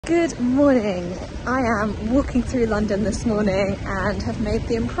Good morning. I am walking through London this morning and have made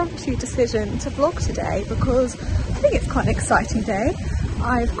the impromptu decision to vlog today because I think it's quite an exciting day.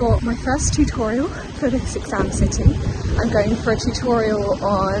 I've got my first tutorial for this exam sitting. I'm going for a tutorial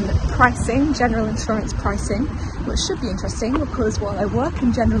on pricing, general insurance pricing, which should be interesting because while I work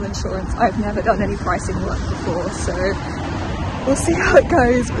in general insurance, I've never done any pricing work before, so we'll see how it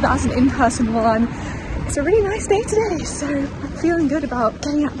goes, but that's an in-person one. It's a really nice day today, so I'm feeling good about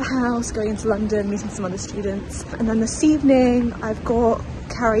getting out of the house, going into London, meeting some other students. And then this evening I've got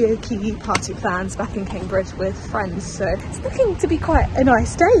karaoke party plans back in Cambridge with friends, so it's looking to be quite a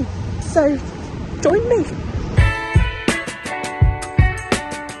nice day, so join me.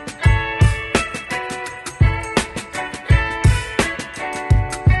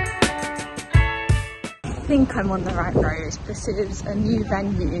 I think I'm on the right road. This is a new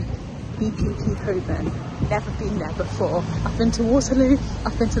venue, BPP Holborn. Never been there before. I've been to Waterloo,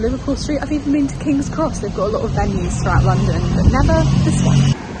 I've been to Liverpool Street, I've even been to King's Cross. They've got a lot of venues throughout London, but never this one.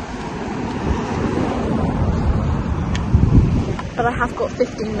 But I have got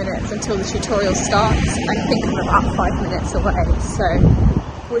 15 minutes until the tutorial starts. I think I'm about 5 minutes away,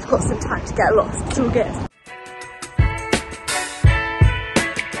 so we've got some time to get lost. It's all good.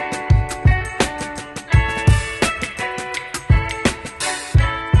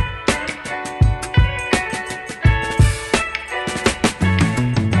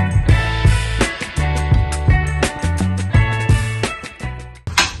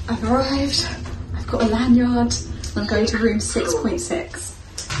 I've arrived, I've got a lanyard, I'm going to room 6.6.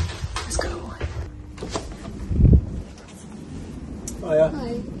 Let's go. Hiya.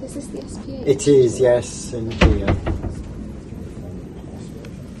 Hi, is this the SP8? It is, yes, in here.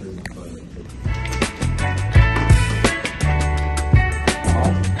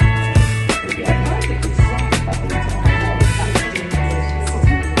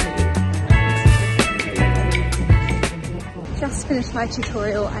 Just finished my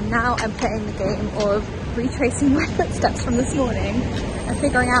tutorial and now I'm playing the game of retracing my footsteps from this morning and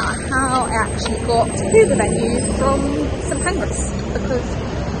figuring out how I actually got to the venue from St Pancras, because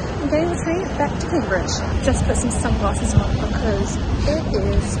I'm going the train back to Cambridge. Just put some sunglasses on because it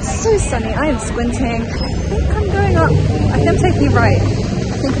is so sunny. I am squinting. I think I'm going up. I think I'm taking a right.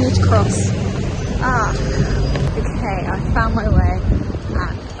 I think I need to cross. Okay, I found my way.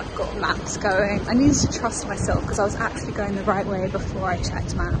 Got maps going. I needed to trust myself because I was actually going the right way before I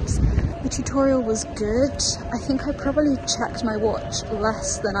checked maps. The tutorial was good. I think I probably checked my watch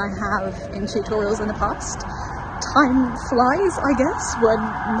less than I have in tutorials in the past. Time flies, I guess, when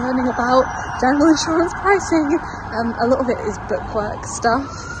learning about general insurance pricing. A lot of it is bookwork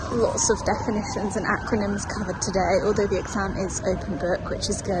stuff. Lots of definitions and acronyms covered today, although the exam is open book, which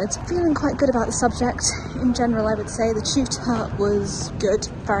is good. Feeling quite good about the subject. In general, I would say the tutor was good,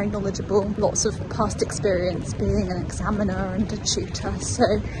 very knowledgeable, lots of past experience being an examiner and a tutor, so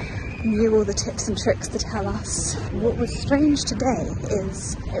knew all the tips and tricks to tell us. What was strange today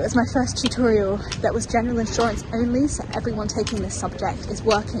is it was my first tutorial that was general insurance only, so everyone taking this subject is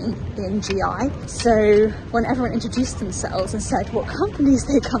working in GI. So when everyone introduced themselves and said what companies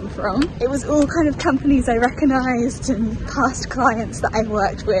they come from, it was all kind of companies I recognised and past clients that I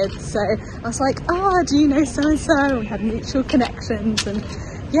worked with. So I was like, do you know so-and-so? We had mutual connections, and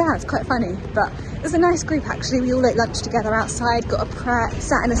yeah, it's quite funny, but it was a nice group actually. We all ate lunch together outside, got a prep,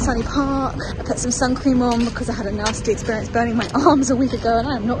 sat in a sunny park. I put some sun cream on because I had a nasty experience burning my arms a week ago and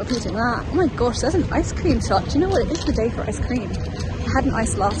I am not repeating that. Oh my gosh, there's an ice cream shop. Do you know what? It is the day for ice cream. I had an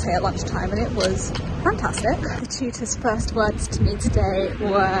iced latte at lunchtime and it was fantastic. The tutor's first words to me today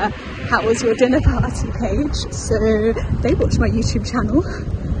were, "How was your dinner party, Paige?" So they watch my YouTube channel.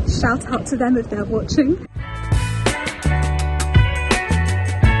 Shout out to them if they're watching.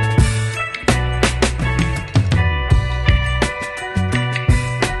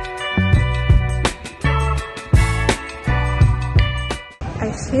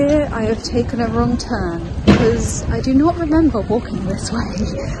 I fear I have taken a wrong turn because I do not remember walking this way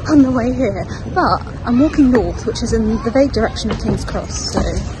on the way here, but I'm walking north, which is in the vague direction of King's Cross, so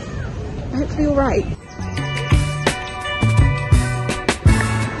hopefully all right.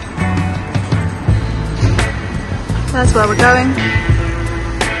 That's where we're going.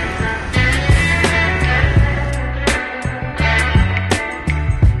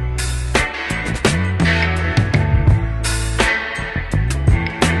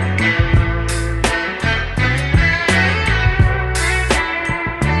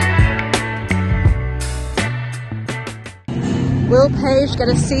 Will Paige get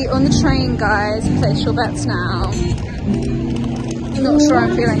a seat on the train, guys? Place your bets now. Not sure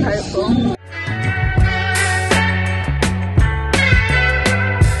I'm feeling hopeful.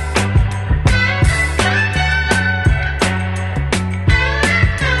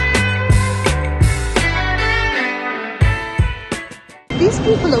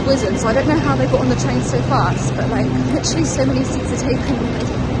 so I don't know how they got on the train so fast, but like literally so many seats are taken.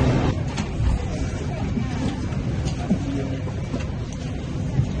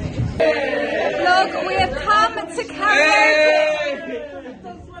 Vlog, we have come to karaoke.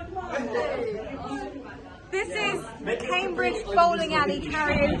 This is the Cambridge Bowling Alley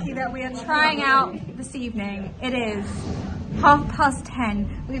karaoke that we are trying out this evening. It is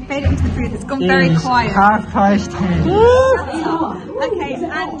 10:30. We've made it into the booth. It's gone very quiet. 10:30. Okay,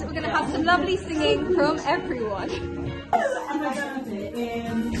 and we're going to have some lovely singing from everyone.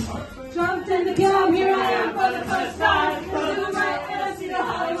 Jumped in the cab, here I am for the first time. To the right and I see the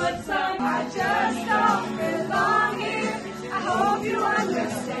Hollywood sign. I just don't belong here. I hope you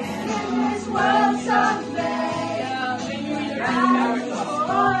understand. In this world someday.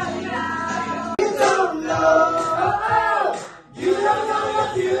 You don't know. You don't know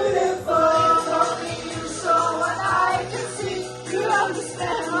you're beautiful. Only you saw what I can see. You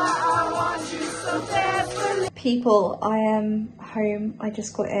understand why I want you so desperately. People, I am home. I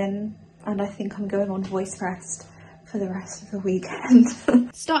just got in and I think I'm going on voice rest for the rest of the weekend.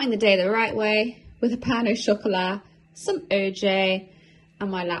 Starting the day the right way with a pan au chocolat, some OJ and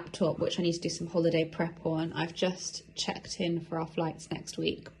my laptop, which I need to do some holiday prep on. I've just checked in for our flights next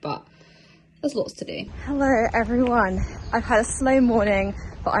week, but there's lots to do. Hello everyone. I've had a slow morning,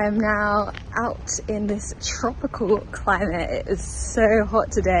 but I am now out in this tropical climate. It is so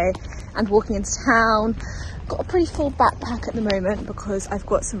hot today and walking into town. Got a pretty full backpack at the moment because I've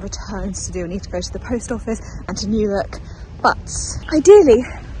got some returns to do. I need to go to the post office and to Newark, but ideally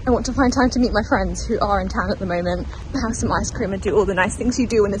I want to find time to meet my friends who are in town at the moment, have some ice cream and do all the nice things you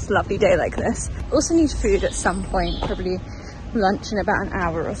do when it's a lovely day like this. Also need food at some point, probably lunch in about an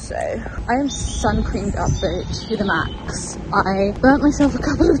hour or so. I am sun creamed up though to the max. I burnt myself a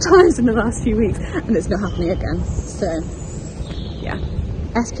couple of times in the last few weeks and it's not happening again, so yeah.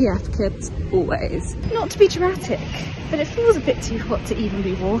 SPF kids, always. Not to be dramatic, but it feels a bit too hot to even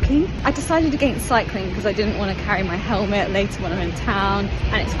be walking. I decided against cycling because I didn't want to carry my helmet later when I'm in town,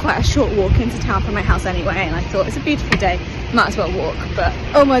 and it's quite a short walk into town from my house anyway, and I thought it's a beautiful day, might as well walk. But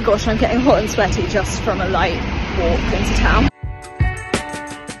oh my gosh, I'm getting hot and sweaty just from a light walk into town.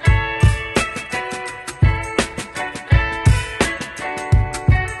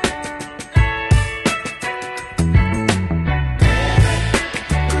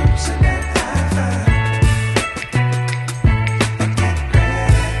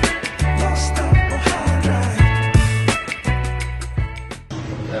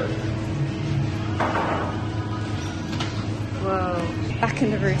 Back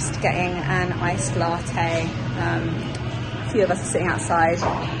in the roost getting an iced latte. A few of us are sitting outside.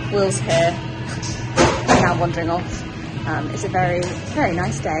 Will's here. I'm now wandering off. It's a very, very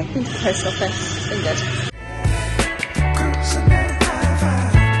nice day. Been to the post office. It's been good.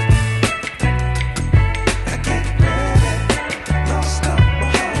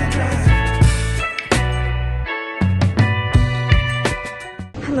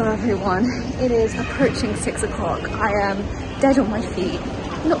 Hello everyone, it is approaching 6 o'clock. I am dead on my feet,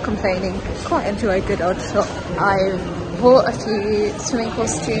 not complaining, quite enjoy a good old shop. I've bought a few swimming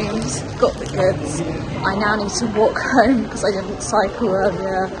costumes, got the goods. I now need to walk home because I didn't cycle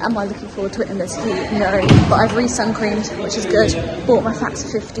earlier. Am I looking forward to it in this heat? No, but I've re-sun creamed, which is good. Bought my Factor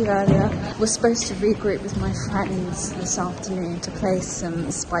 50 earlier. Was supposed to regroup with my friends this afternoon to play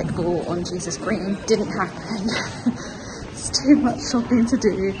some spike ball on Jesus Green. Didn't happen. It's too much shopping to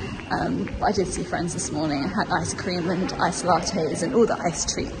do. But I did see friends this morning. I had ice cream and ice lattes and all the ice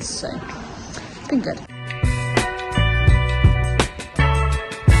treats, so it's been good.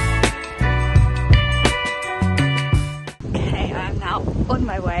 Okay, I am now on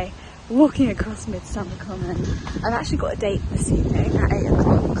my way, walking across Midsummer Common. I've actually got a date this evening at 8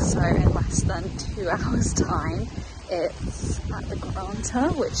 o'clock, so in less than 2 hours time. It's at the Granta,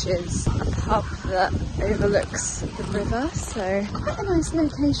 which is a pub that overlooks the river, so quite a nice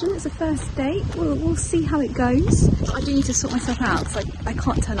location. It's a first date. We'll see how it goes. I do need to sort myself out because I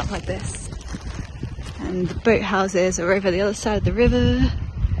can't turn up like this. And the boat houses are over the other side of the river.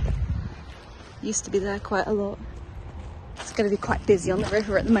 Used to be there quite a lot. It's going to be quite busy on the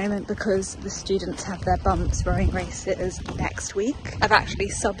river at the moment because the students have their bumps rowing races next week. I've actually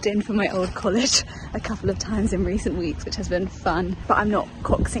subbed in for my old college a couple of times in recent weeks, which has been fun, but I'm not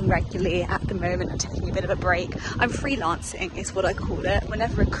coxing regularly at the moment. I'm taking a bit of a break. I'm freelancing is what I call it.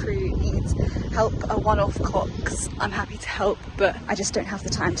 Whenever a crew needs help, a one-off cox, I'm happy to help, but I just don't have the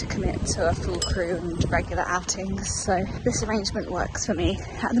time to commit to a full crew and regular outings. So this arrangement works for me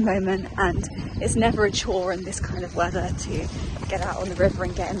at the moment, and it's never a chore in this kind of weather to get out on the river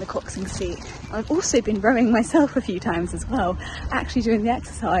and get in the coxswain seat. I've also been rowing myself a few times as well, actually doing the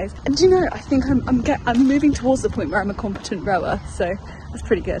exercise. And do you know, I think I'm moving towards the point where I'm a competent rower, so that's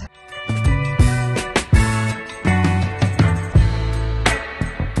pretty good.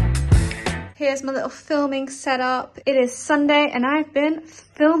 Here's my little filming setup. It is Sunday and I've been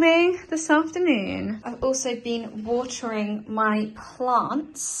filming this afternoon. I've also been watering my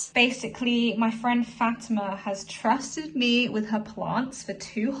plants. Basically, my friend Fatima has trusted me with her plants for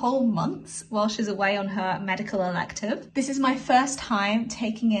 2 whole months while she's away on her medical elective. This is my first time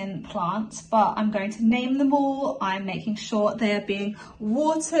taking in plants, but I'm going to name them all. I'm making sure they're being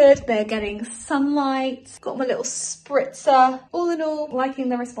watered, they're getting sunlight. Got my little spritzer. All in all, liking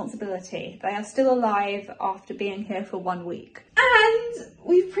the responsibility. They are still alive after being here for 1 week. And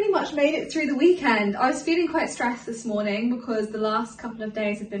we've pretty much made it through the weekend. I was feeling quite stressed this morning because the last couple of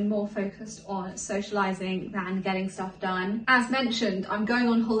days have been more focused on socialising than getting stuff done. As mentioned, I'm going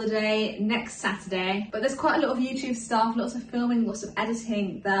on holiday next Saturday, but there's quite a lot of YouTube stuff, lots of filming, lots of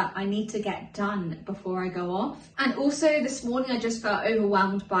editing that I need to get done before I go off. And also this morning I just felt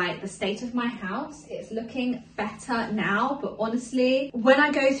overwhelmed by the state of my house. It's looking better now, but honestly, when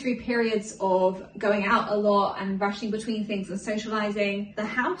I go through periods of going out a lot and rushing between things and socialising, the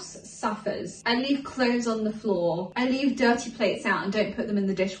house suffers. I leave clothes on the floor. I leave dirty plates out and don't put them in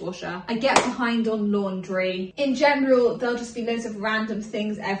the dishwasher. I get behind on laundry. In general, there'll just be loads of random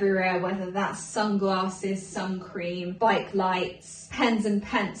things everywhere, whether that's sunglasses, sun cream, bike lights, pens and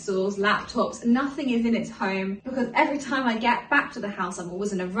pencils, laptops. Nothing is in its home because every time I get back to the house, I'm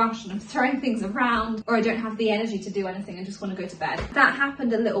always in a rush and I'm throwing things around, or I don't have the energy to do anything. I just want to go to bed. That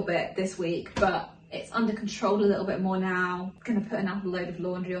happened a little bit this week, but it's under control a little bit more now. Gonna put another load of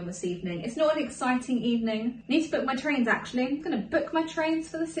laundry on this evening. It's not an exciting evening. Need to book my trains actually. I'm gonna book my trains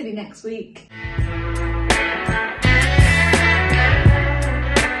for the city next week.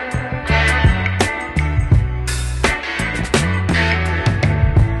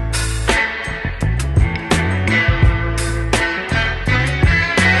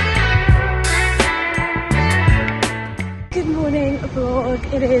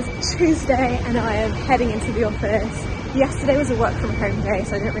 Vlog. It is Tuesday and I am heading into the office. Yesterday was a work from home day,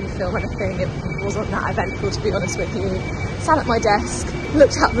 so I didn't really film anything. It wasn't that eventful, to be honest with you. Sat at my desk,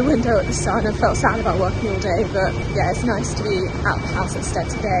 looked out the window at the sun and felt sad about working all day, but yeah, it's nice to be out the house instead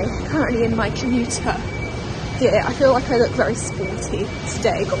today. Currently in my commuter. Yeah, I feel like I look very sporty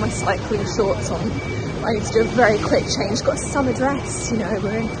today. Got my cycling shorts on. I need to do a very quick change. Got a summer dress, you know,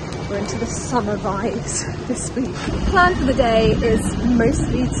 we're into the summer vibes this week. The plan for the day is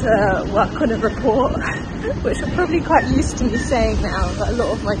mostly to work on a report, which I'm probably quite used to me saying now, but a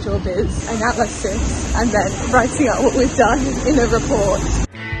lot of my job is analysis and then writing out what we've done in a report.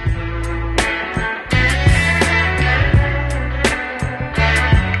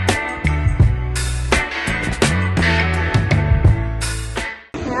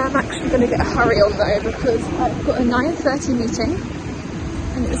 I'm actually going to get a hurry on though because I've got a 9:30 meeting.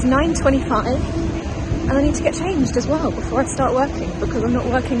 And it's 9:25 and I need to get changed as well before I start working because I'm not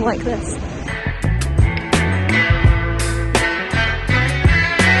working like this.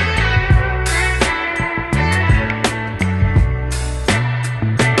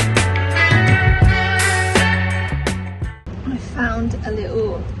 I found a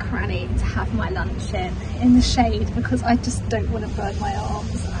little cranny to have my lunch in the shade because I just don't want to burn my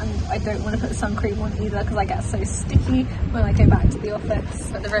arms. And I don't want to put sun cream on either because I get so sticky when I go back to the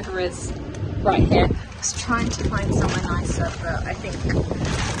office. But the river is right here. I was trying to find somewhere nicer, but I think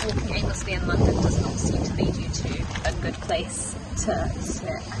walking aimlessly in London does not seem to lead you to a good place to sit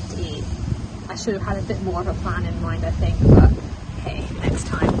and eat. I should have had a bit more of a plan in mind, I think, but hey, next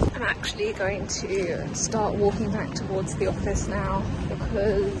time. I'm actually going to start walking back towards the office now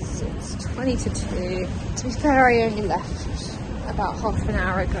because it's 20 to 2. To be fair, I only left about half an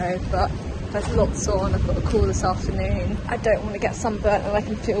hour ago, but there's lots on. I've got a call this afternoon. I don't want to get sunburnt and I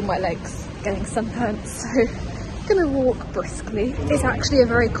can feel my legs getting sunburnt, so I'm gonna walk briskly. It's actually a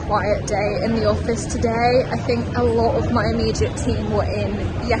very quiet day in the office today. I think a lot of my immediate team were in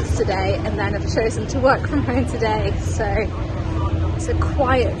yesterday and then have chosen to work from home today, so it's a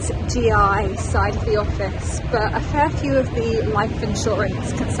quiet GI side of the office, but a fair few of the life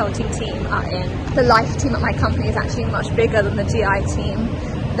insurance consulting team are in. The life team at my company is actually much bigger than the GI team.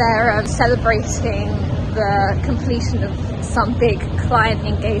 They're celebrating the completion of some big client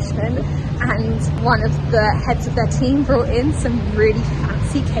engagement, and one of the heads of their team brought in some really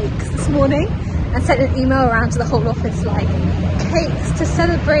fancy cakes this morning and sent an email around to the whole office like, cakes to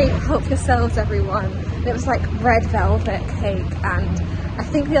celebrate, help yourselves everyone. And it was like red velvet cake and I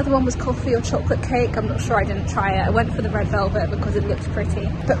think the other one was coffee or chocolate cake. I'm not sure, I didn't try it. I went for the red velvet because it looked pretty,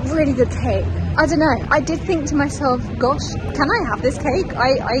 but really good cake. I don't know, I did think to myself, gosh, can I have this cake?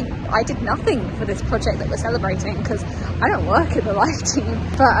 I did nothing for this project that we're celebrating because I don't work in the live team,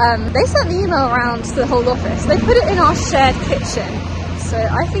 but they sent the email around to the whole office. They put it in our shared kitchen, so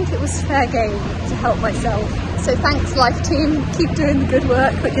I think it was fair game to help myself. So thanks live team, keep doing the good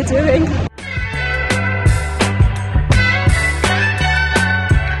work that you're doing.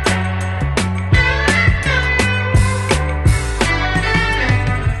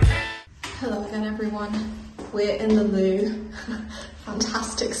 Hello again everyone, we're in the loo.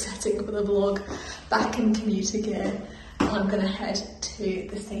 Fantastic setting for the vlog, back in commuter gear, and I'm gonna head to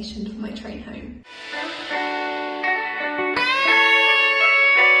the station for my train home.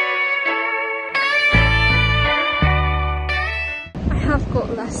 I've got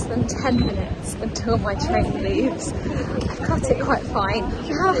less than 10 minutes until my train leaves. I've cut it quite fine.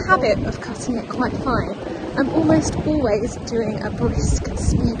 I have a habit of cutting it quite fine. I'm almost always doing a brisk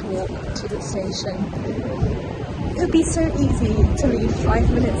speed walk to the station. It would be so easy to leave 5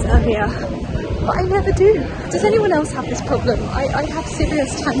 minutes earlier, but I never do. Does anyone else have this problem? I have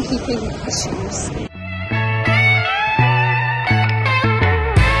serious timekeeping issues.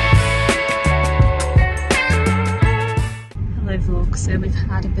 Vlog. So we've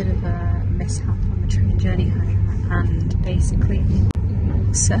had a bit of a mishap on the train journey home, and basically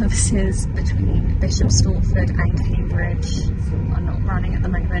services between Bishop Stortford and Cambridge are not running at the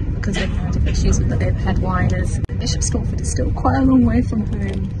moment because they've had issues with the overhead wires. Bishop Stortford is still quite a long way from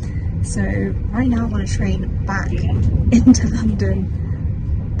home, so right now I'm on a train back into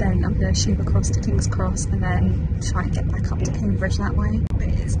London, then I'm going to shoot across to King's Cross and then try and get back up to Cambridge that way. But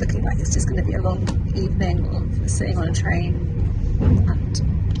it's looking like it's just going to be a long evening of sitting on a train, and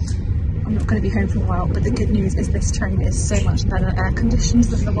I'm not going to be home for a while. But the good news is this train is so much better air conditioned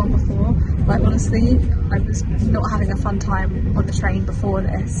than the one before. Like honestly, I was not having a fun time on the train before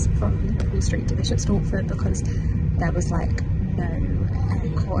this from Liverpool Street to Bishop Stortford because there was like no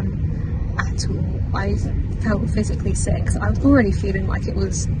aircon at all. I felt physically sick, so I was already feeling like it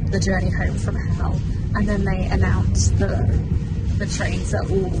was the journey home from hell, and then they announced the trains are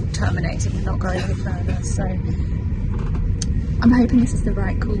all terminating and not going any further, so I'm hoping this is the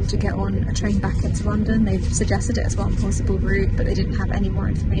right call to get on a train back into London. They've suggested it as one possible route, but they didn't have any more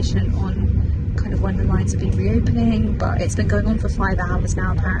information on kind of when the lines would be reopening, but it's been going on for 5 hours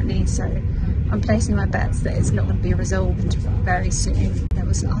now apparently, so I'm placing my bets that it's not going to be resolved very soon. There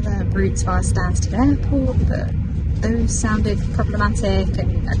was other routes via Stansted Airport, but those sounded problematic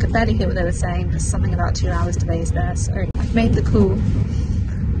and I could barely hear what they were saying. There's something about 2 hours delays there, so I've made the call.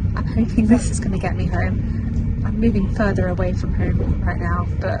 I'm hoping this is going to get me home. I'm moving further away from home right now,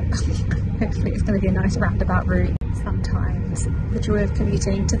 but hopefully it's going to be a nice roundabout route. Sometimes the joy of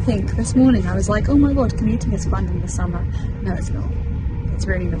commuting, to think this morning I was like, oh my god, commuting is fun in the summer. No, it's not. It's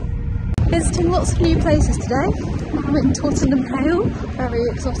really not. Visiting lots of new places today. I'm in Tottenham Hale, very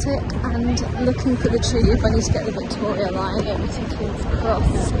exotic, and looking for the tube. I need to get the Victoria line over to King's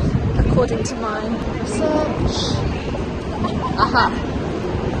Cross, according to my research. Aha!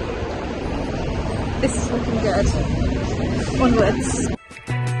 This is looking good. Onwards.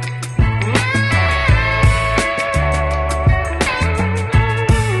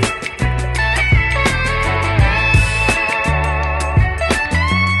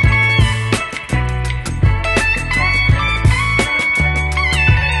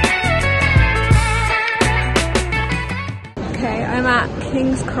 Okay, I'm at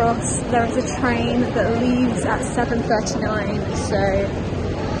King's Cross. There is a train that leaves at 7:39, so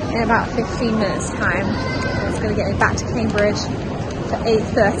in about 15 minutes time. It's going to get me back to Cambridge for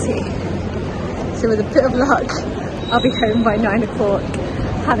 8:30. So with a bit of luck, I'll be home by 9 o'clock,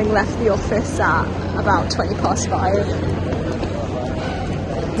 having left the office at about 5:20.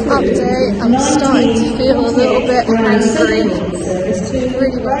 Update, I'm starting to feel a little bit hungry.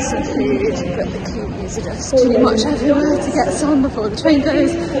 Really want some food, but the queues are just too much everywhere to get some before the train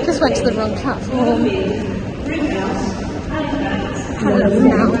goes. Just went to the wrong platform. Had enough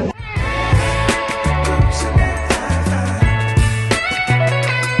now.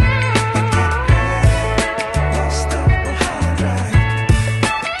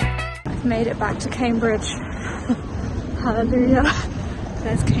 Made it back to Cambridge. Hallelujah.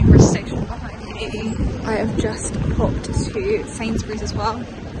 There's Cambridge Station behind me. I have just popped to Sainsbury's as well.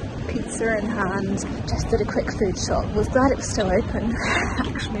 Pizza in hand. Just did a quick food shop. Was glad it was still open.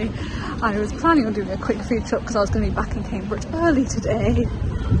 Actually, I was planning on doing a quick food shop because I was going to be back in Cambridge early today.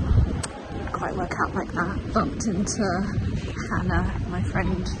 Didn't quite work out like that. Bumped into Hannah, my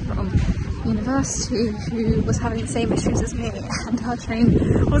friend from university who was having the same issues as me, and her train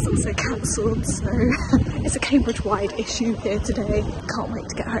was also cancelled, so it's a Cambridge-wide issue here today. Can't wait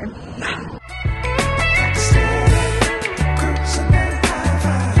to get home.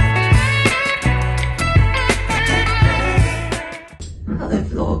 Hello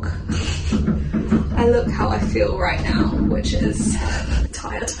vlog. I look how I feel right now, which is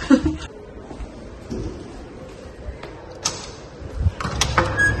tired.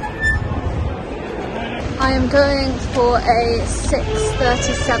 I am going for a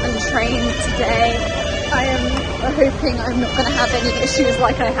 6:37 train today. I am hoping I'm not going to have any issues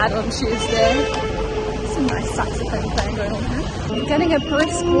like I had on Tuesday. Some nice saxophone playing going on here. I'm getting a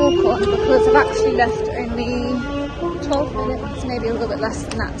brisk walk on because I've actually left only 12 minutes, maybe a little bit less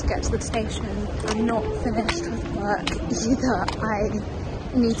than that to get to the station. I'm not finished with work either. I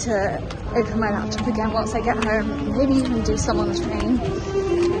need to open my laptop again once I get home, maybe even do some on the train.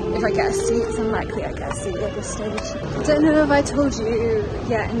 If I get a seat, it's unlikely I get a seat at this stage. I don't know if I told you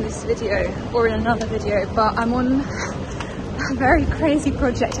yet in this video or in another video, but I'm on a very crazy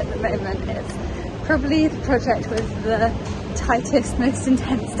project at the moment. It's probably the project with the tightest, most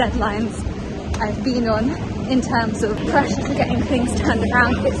intense deadlines I've been on in terms of pressure for getting things turned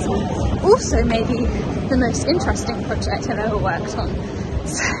around. It's also maybe the most interesting project I've ever worked on.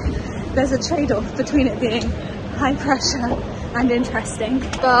 So there's a trade-off between it being high pressure and interesting,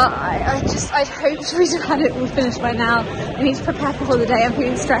 but I'd hoped we'd have had it all finished by now. I need to prepare for holiday. I'm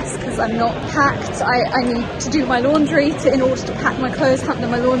feeling stressed because I'm not packed. I need to do my laundry in order to pack my clothes. Haven't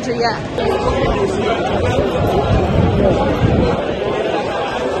done my laundry yet.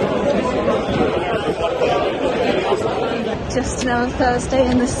 Just another Thursday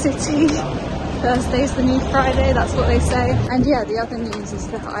in the city. Thursday's the new Friday, that's what they say. And yeah, the other news is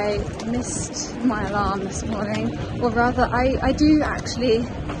that I missed my alarm this morning. Or rather, I do actually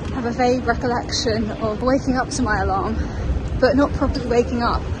have a vague recollection of waking up to my alarm, but not properly waking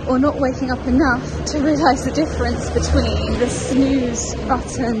up, or not waking up enough to realise the difference between the snooze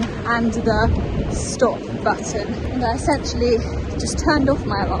button and the stop button. And I essentially just turned off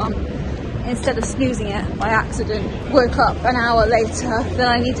my alarm instead of snoozing it by accident. Woke up an hour later than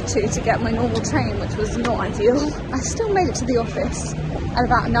I needed to get my normal train, which was not ideal. I still made it to the office at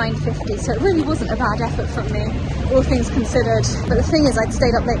about 9:50, so it really wasn't a bad effort from me, all things considered. But the thing is, I'd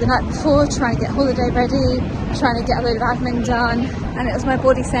stayed up late the night before trying to get holiday ready, trying to get a load of admin done, and it was my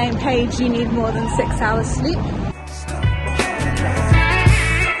body saying, Paige, you need more than 6 hours sleep.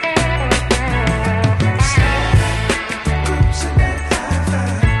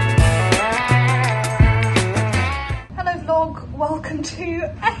 Welcome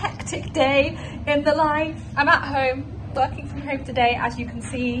to a hectic day in the life. I'm at home, working from home today, as you can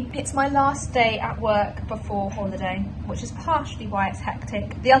see. It's my last day at work before holiday, which is partially why it's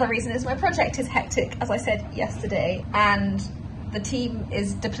hectic. The other reason is my project is hectic, as I said yesterday, and the team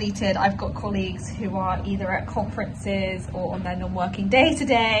is depleted. I've got colleagues who are either at conferences or on their non-working day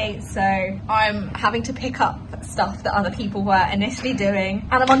today, so I'm having to pick up stuff that other people were initially doing,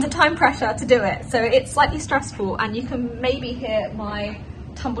 and I'm under time pressure to do it, so it's slightly stressful. And you can maybe hear my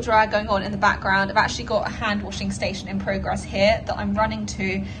tumble dryer going on in the background. I've actually got a hand washing station in progress here that I'm running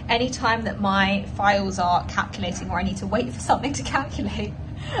to anytime that my files are calculating or I need to wait for something to calculate.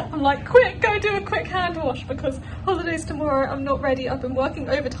 I'm like, quick, go do a quick hand wash because holiday's tomorrow. I'm not ready. I've been working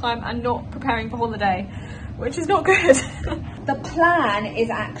overtime and not preparing for holiday, which is not good. The plan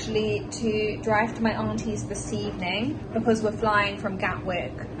is actually to drive to my auntie's this evening because we're flying from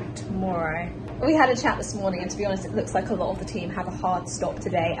Gatwick tomorrow. We had a chat this morning, and to be honest, it looks like a lot of the team have a hard stop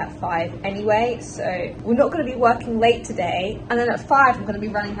today at 5 anyway, so we're not going to be working late today. And then at 5 I'm going to be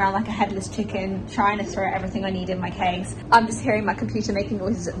running around like a headless chicken trying to throw everything I need in my case. I'm just hearing my computer making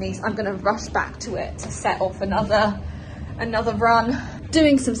noises at me, so I'm going to rush back to it to set off another run.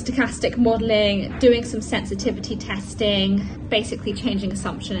 Doing some stochastic modelling, doing some sensitivity testing, basically changing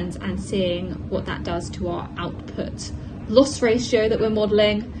assumptions and seeing what that does to our output loss ratio that we're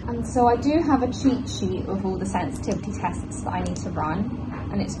modelling. And so I do have a cheat sheet of all the sensitivity tests that I need to run,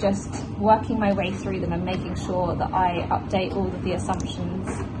 and it's just working my way through them and making sure that I update all of the assumptions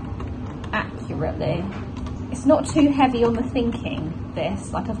accurately. It's not too heavy on the thinking,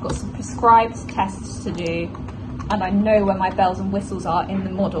 this. Like, I've got some prescribed tests to do, and I know where my bells and whistles are in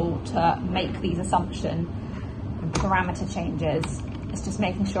the model to make these assumption and parameter changes. It's just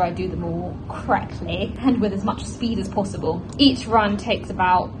making sure I do them all correctly and with as much speed as possible. Each run takes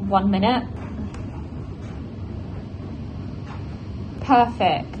about 1 minute.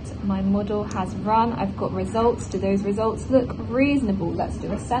 Perfect. My model has run. I've got results. Do those results look reasonable? Let's do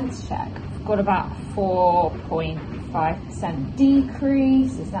a sense check. I've got about 4.5 25%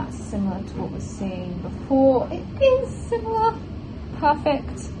 decrease. Is that similar to what we're seeing before? It is similar.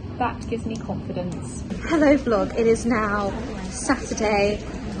 Perfect. That gives me confidence. Hello vlog, it is now Saturday,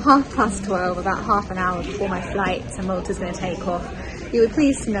 12:30, about half an hour before my flight to Malta's going to take off. You were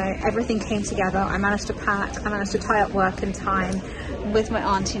pleased to know everything came together. I managed to pack, I managed to tie up work in time. I'm with my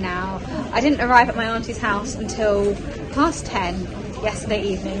auntie now. I didn't arrive at my auntie's house until past 10 yesterday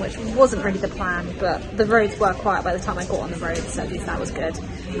evening, which wasn't really the plan, but the roads were quiet by the time I got on the road, so at least that was good.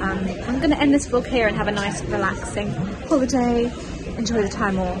 I'm going to end this vlog here and have a nice relaxing holiday. Enjoy the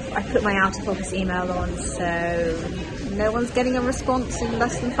time off. I put my out of office email on, so no one's getting a response in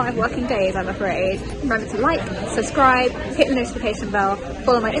less than 5 working days, I'm afraid. Remember to like, subscribe, hit the notification bell,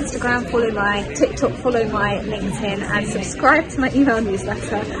 follow my Instagram, follow my TikTok, follow my LinkedIn, and subscribe to my email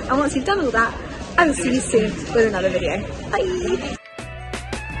newsletter. And once you've done all that, I will see you soon with another video. Bye!